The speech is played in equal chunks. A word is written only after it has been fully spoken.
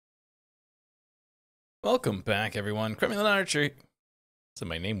Welcome back, everyone. Cromulent Archer. Said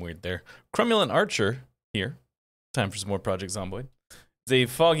my name weird there. Cromulent Archer here. Time for some more Project Zomboid. It's a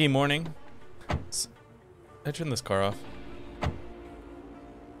foggy morning. I turn this car off.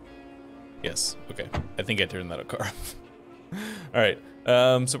 Yes. Okay. I think I turned that car off. All right.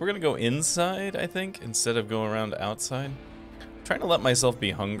 So we're gonna go inside, I think, instead of going around outside. I'm trying to let myself be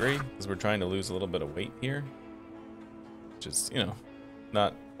hungry because we're trying to lose a little bit of weight here, which is, you know,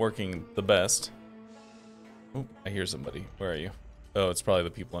 not working the best. Oh, I hear somebody. Where are you? Oh, it's probably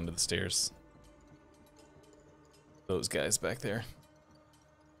the people under the stairs. Those guys back there.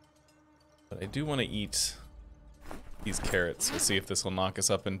 But I do want to eat these carrots. We'll see if this will knock us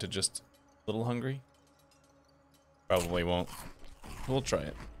up into just a little hungry. Probably won't. We'll try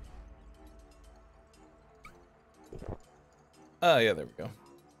it. Ah, yeah, there we go.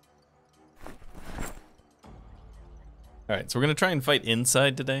 Alright, so we're going to try and fight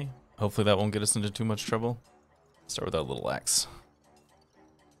inside today. Hopefully that won't get us into too much trouble. Start with that little axe.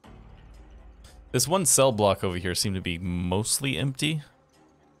 This one cell block over here seemed to be mostly empty.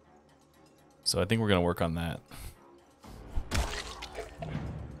 So I think we're going to work on that.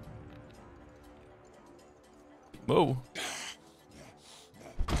 Whoa.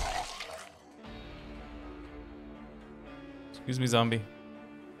 Excuse me, zombie.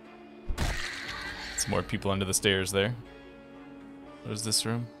 Some more people under the stairs there. What is this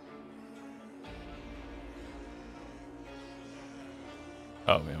room?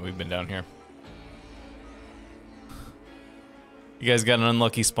 Oh man, we've been down here. You guys got an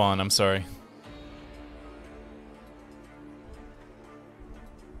unlucky spawn, I'm sorry.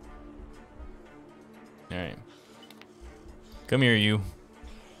 Alright. Come here, you.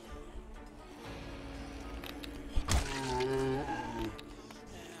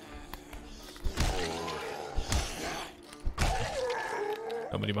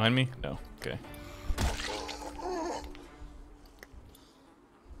 Nobody behind me? No. Okay.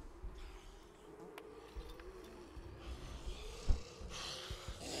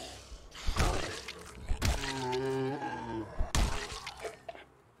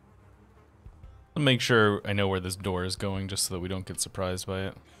 I'll make sure I know where this door is going just so that we don't get surprised by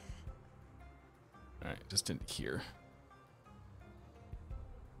it. Alright, just in here.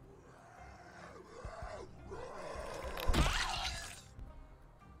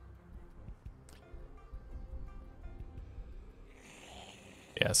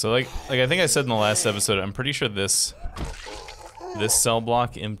 Yeah, so like I think I said in the last episode, I'm pretty sure this cell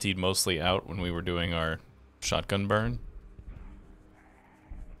block emptied mostly out when we were doing our shotgun burn.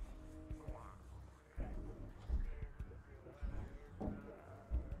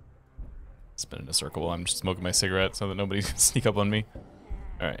 Spin in a circle while I'm just smoking my cigarette so that nobody can sneak up on me.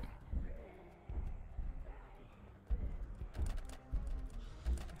 Alright.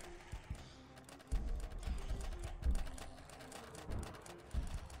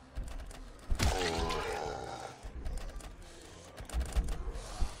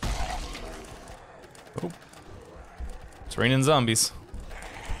 Oh. It's raining zombies.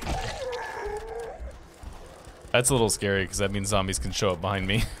 That's a little scary because that means zombies can show up behind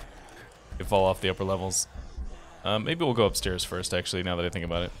me. They fall off the upper levels. Maybe we'll go upstairs first, actually, now that I think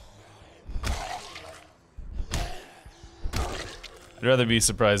about it. I'd rather be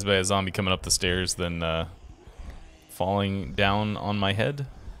surprised by a zombie coming up the stairs than falling down on my head.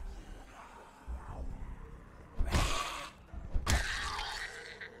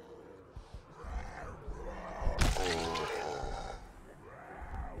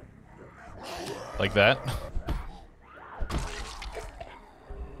 Like that.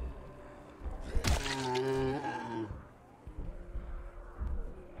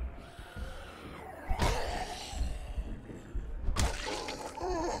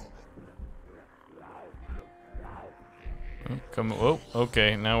 Come, whoa,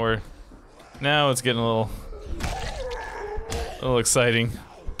 okay, now it's getting a little exciting.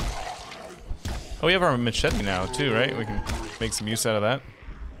 Oh, we have our machete now too, right? We can make some use out of that.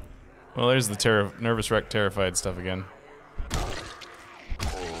 Well, there's the nervous wreck terrified stuff again.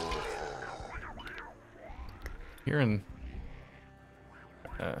 Here and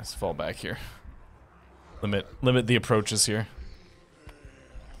let's fall back here. Limit the approaches here.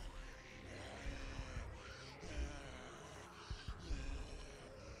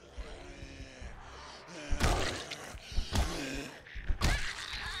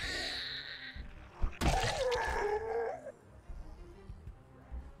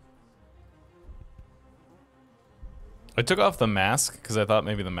 I took off the mask because I thought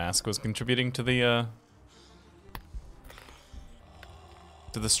maybe the mask was contributing to the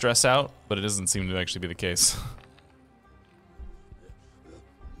stress out, but it doesn't seem to actually be the case.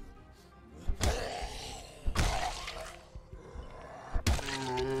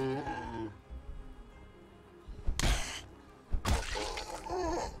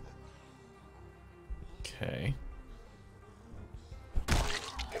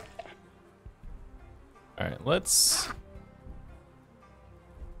 Alright, let's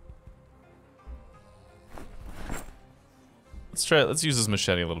try it. Let's use this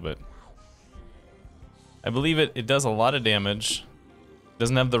machete a little bit. I believe it does a lot of damage.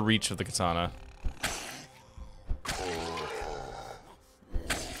 Doesn't have the reach of the katana.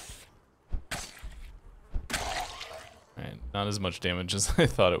 Alright, not as much damage as I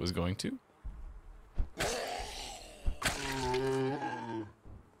thought it was going to.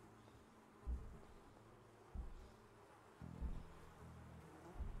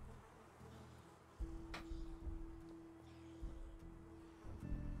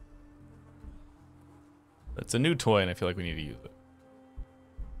 It's a new toy, and I feel like we need to use it.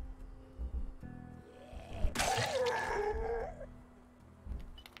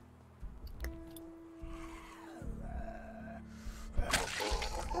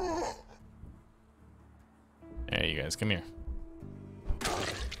 Hey, you guys, come here.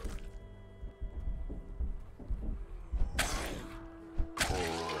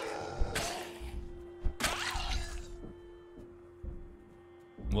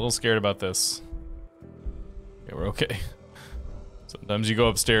 I'm a little scared about this. Okay, we're okay. Sometimes you go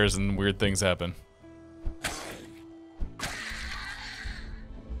upstairs and weird things happen.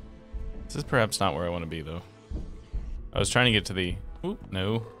 This is perhaps not where I want to be, though. I was trying to get to the... Oop,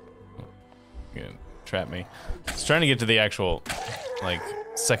 no. You're gonna trap me. I was trying to get to the actual, like,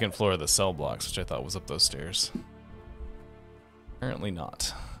 second floor of the cell blocks, which I thought was up those stairs. Apparently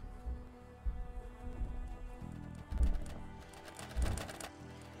not.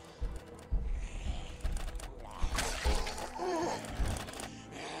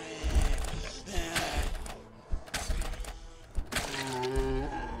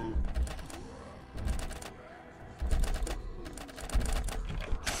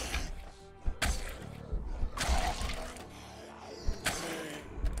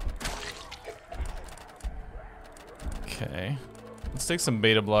 Okay, let's take some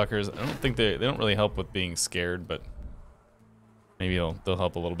beta blockers. I don't think they don't really help with being scared, but maybe they'll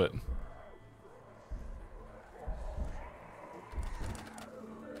help a little bit.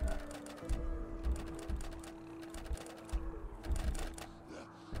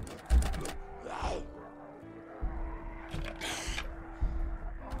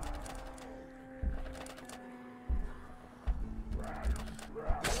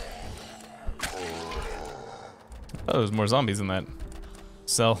 Oh, there's more zombies in that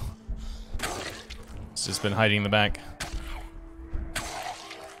cell. It's just been hiding in the back.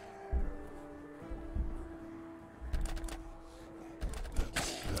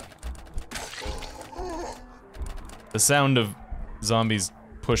 The sound of zombies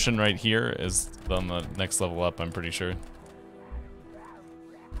pushing right here is on the next level up, I'm pretty sure.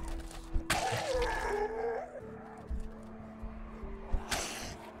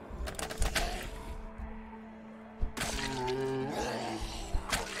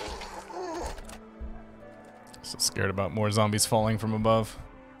 So scared about more zombies falling from above.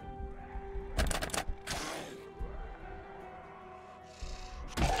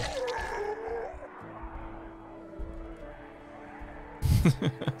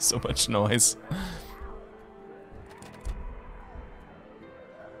 So much noise.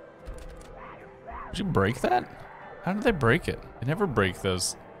 Did you break that? How did they break it? They never break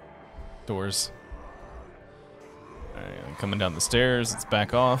those doors. Alright, coming down the stairs, let's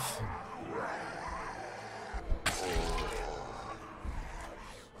back off.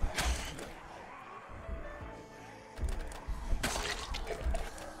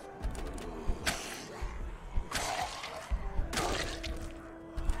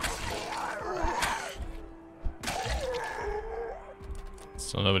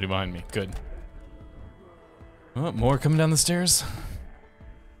 Still nobody behind me. Good. Oh, more coming down the stairs.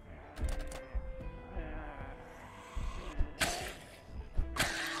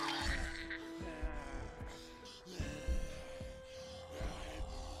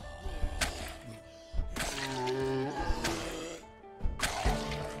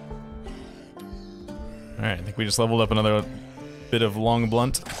 Alright, I think we just leveled up another bit of long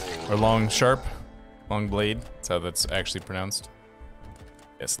blunt, or long sharp, long blade. That's how that's actually pronounced.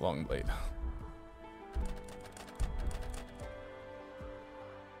 Yes, long blade.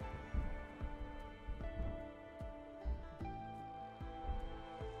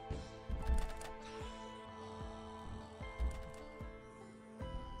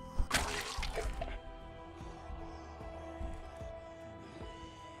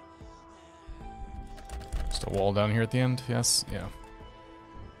 Just a wall down here at the end, yes? Yeah.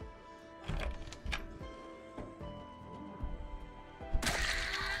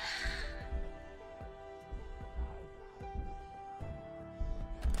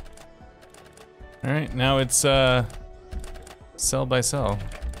 Alright, now it's cell by cell.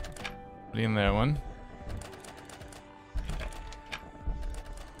 Put in that one.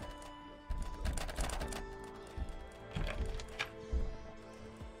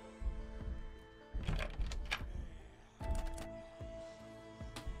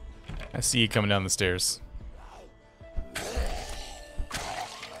 I see you coming down the stairs.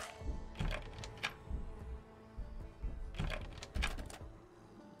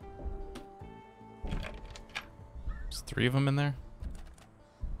 There's 3 of them in there.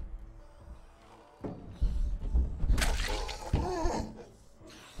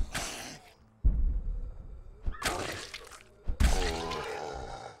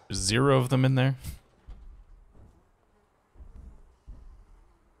 There's 0 of them in there.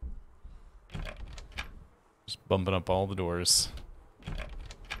 Just bumping up all the doors.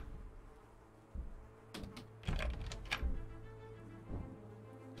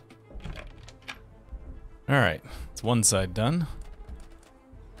 Alright, it's one side done.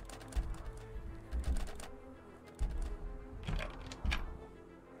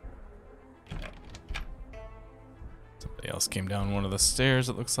 Somebody else came down one of the stairs,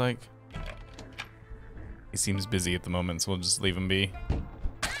 it looks like. He seems busy at the moment, so we'll just leave him be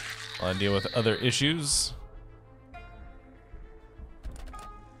while I deal with other issues.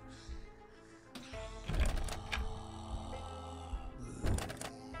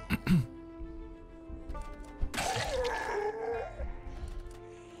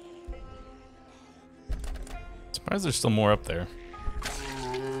 Surprised there's still more up there.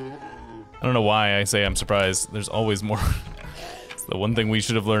 I don't know why I say I'm surprised. There's always more. It's the one thing we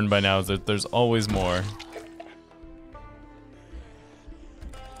should have learned by now is that there's always more.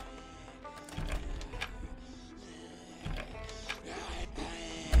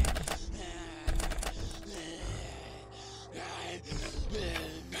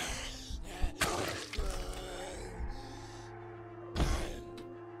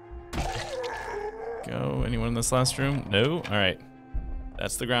 Go. Anyone in this last room? No? Alright.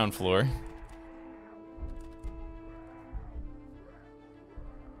 That's the ground floor.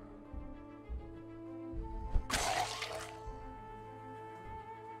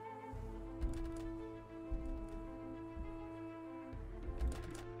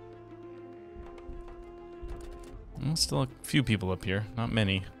 Well, still a few people up here, not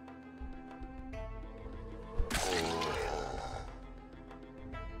many.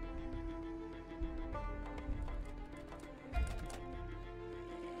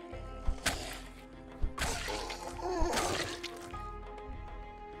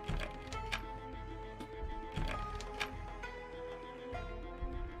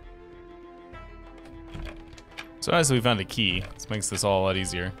 So obviously we found a key. This makes this all a lot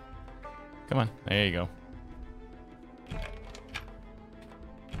easier. Come on, there you go.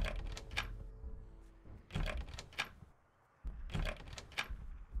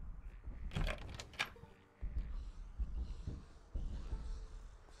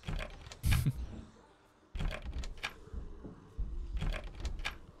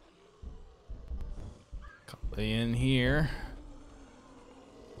 Couple in here.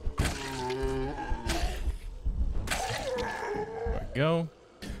 Go.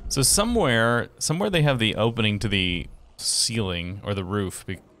 So somewhere they have the opening to the ceiling or the roof,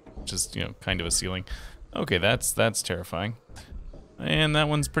 which is, you know, kind of a ceiling. Okay, that's terrifying, and that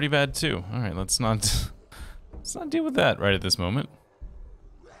one's pretty bad too. All right, let's not deal with that right at this moment.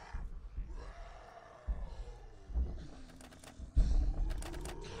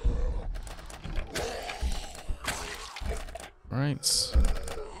 All right.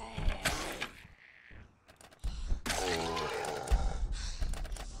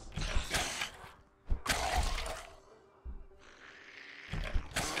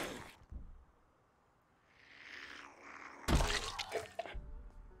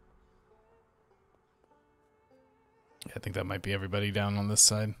 I think that might be everybody down on this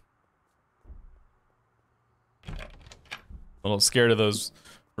side. A little scared of those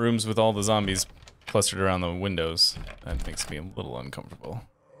rooms with all the zombies clustered around the windows. That makes me a little uncomfortable.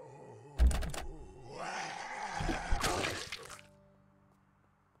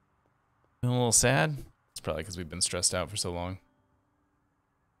 A little sad? It's probably because we've been stressed out for so long.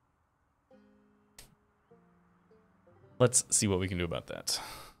 Let's see what we can do about that.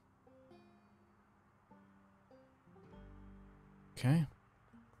 Okay.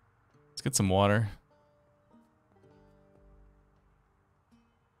 Let's get some water.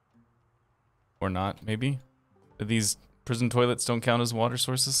 Or not, maybe? These prison toilets don't count as water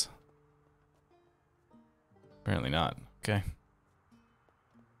sources? Apparently not. Okay.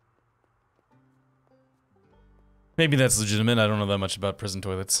 Maybe that's legitimate. I don't know that much about prison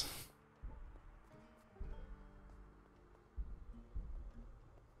toilets.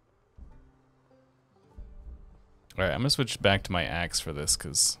 Alright, I'm gonna switch back to my axe for this,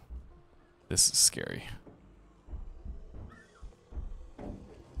 because this is scary.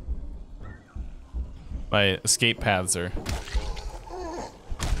 My escape paths are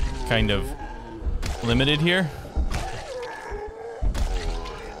kind of limited here.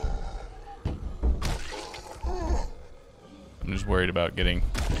 I'm just worried about getting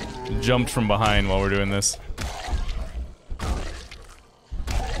jumped from behind while we're doing this.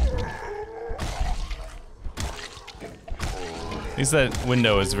 At least that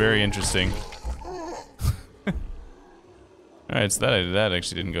window is very interesting. Alright, so that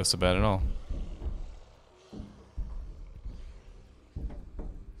actually didn't go so bad at all.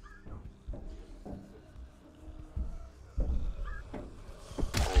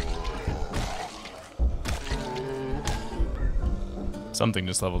 Something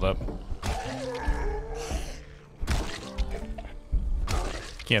just leveled up.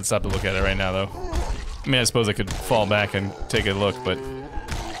 Can't stop to look at it right now, though. I mean, I suppose I could fall back and take a look, but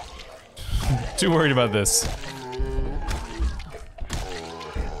too worried about this.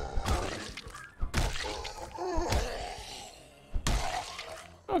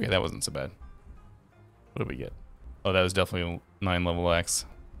 Okay, that wasn't so bad. What did we get? Oh, that was definitely a 9 level axe.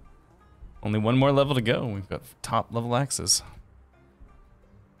 Only one more level to go. We've got top level axes.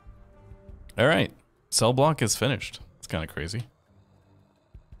 Alright, cell block is finished. It's kind of crazy.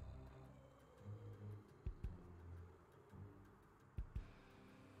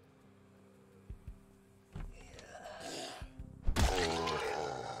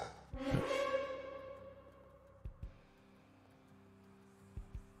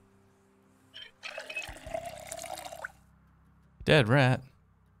 Dead rat.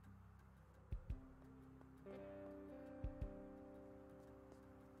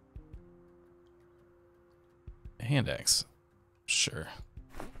 Hand axe. Sure.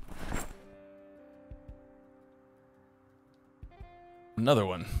 Another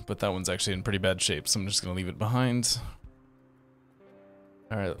one, but that one's actually in pretty bad shape, so I'm just gonna leave it behind.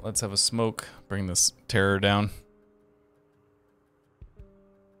 Alright, let's have a smoke. Bring this terror down.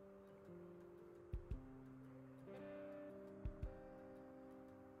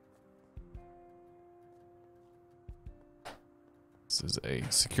 This is a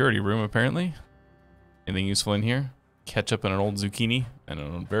security room, apparently. Anything useful in here? Ketchup and an old zucchini and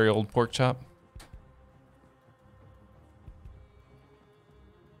a very old pork chop.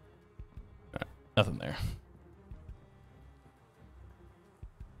 Right, nothing there.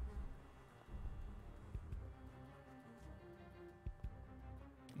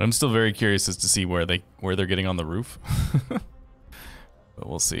 I'm still very curious as to see where they're getting on the roof. But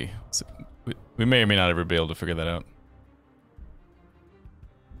we'll see. We may or may not ever be able to figure that out.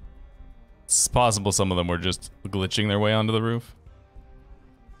 It's possible some of them were just glitching their way onto the roof.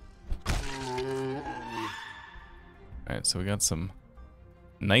 Alright, so we got some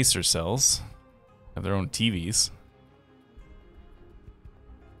nicer cells. Have their own TVs.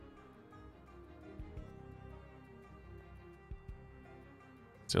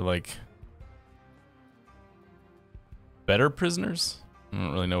 So like better prisoners? I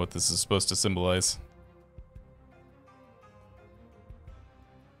don't really know what this is supposed to symbolize.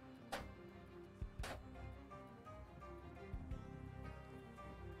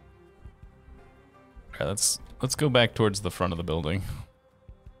 Alright, let's go back towards the front of the building.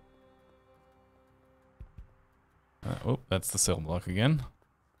 Oh, that's the cell block again.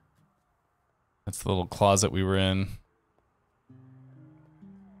 That's the little closet we were in.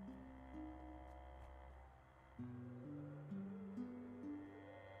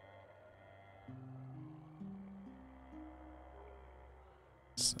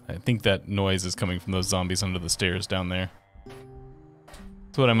 I think that noise is coming from those zombies under the stairs down there.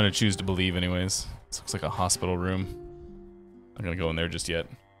 That's what I'm gonna choose to believe anyways. This looks like a hospital room. I'm not gonna go in there just yet.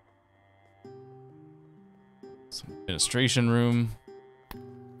 Some administration room.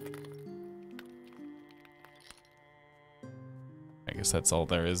 I guess that's all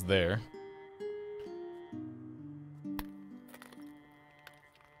there is there.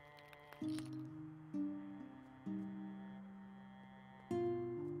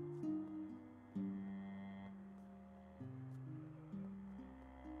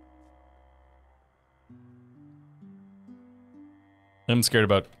 I'm scared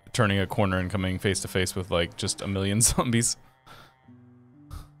about turning a corner and coming face to face with like just a million zombies.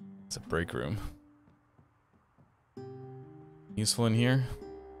 It's a break room. Useful in here?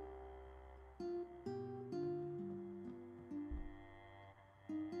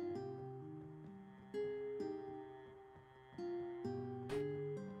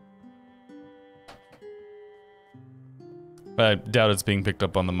 I doubt it's being picked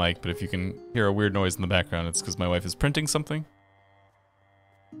up on the mic, but if you can hear a weird noise in the background, it's because my wife is printing something.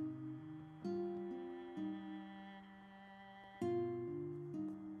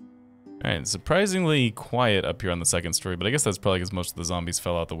 Alright, surprisingly quiet up here on the second story, but I guess that's probably because most of the zombies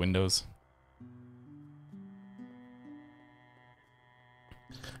fell out the windows.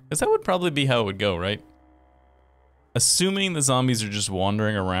 Because that would probably be how it would go, right? Assuming the zombies are just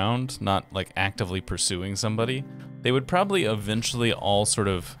wandering around, not like actively pursuing somebody, they would probably eventually all sort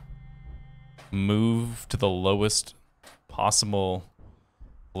of move to the lowest possible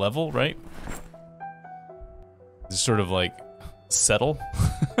level, right? Just sort of like settle.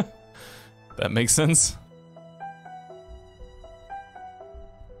 That makes sense.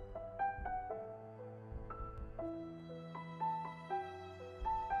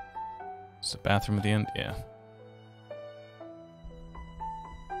 Is the bathroom at the end? Yeah.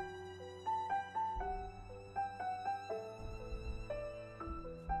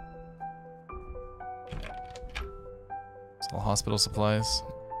 All hospital supplies.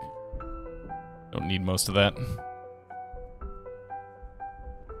 Don't need most of that.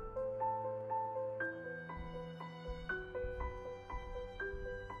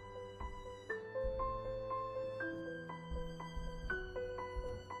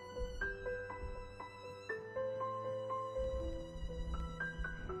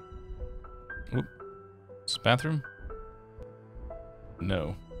 Oop. Is this bathroom?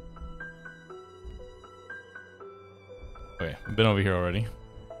 No. Okay, I've been over here already.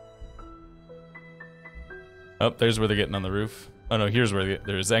 Oh, there's where they're getting on the roof. Oh no, here's where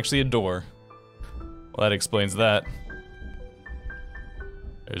there's actually a door. Well, that explains that.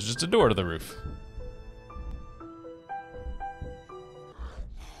 There's just a door to the roof.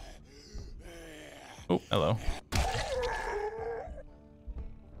 Oh, hello.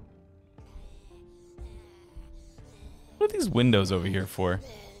 What are these windows over here for?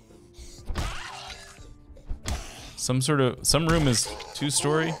 Some room is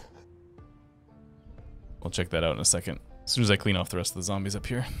 2-story. We'll check that out in a second. As soon as I clean off the rest of the zombies up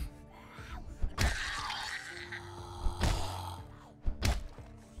here.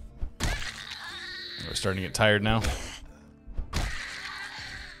 We're starting to get tired now.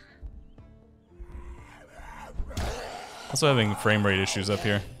 Also having frame rate issues up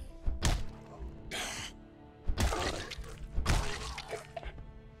here.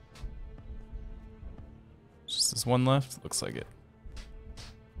 Just this one left? Looks like it.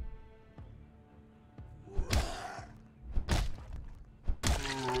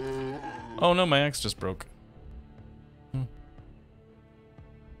 Oh no, my axe just broke.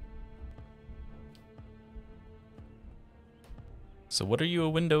 So what are you a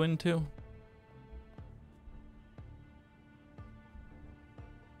window into?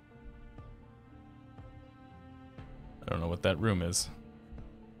 I don't know what that room is.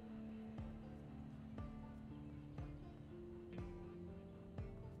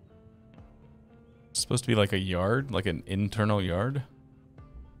 It's supposed to be like a yard, like an internal yard.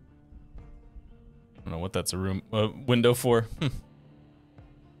 I don't know what that's a room, window for.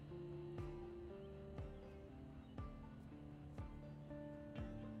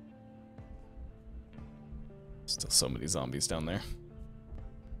 Still so many zombies down there.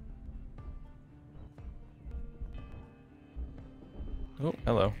 Oh,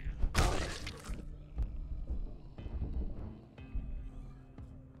 hello.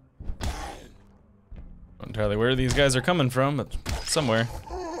 Not entirely where these guys are coming from, but somewhere.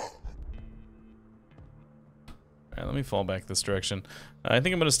 Alright, let me fall back this direction. I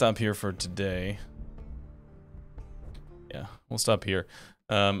think I'm gonna stop here for today. Yeah, we'll stop here.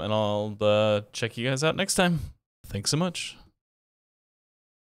 And I'll check you guys out next time. Thanks so much.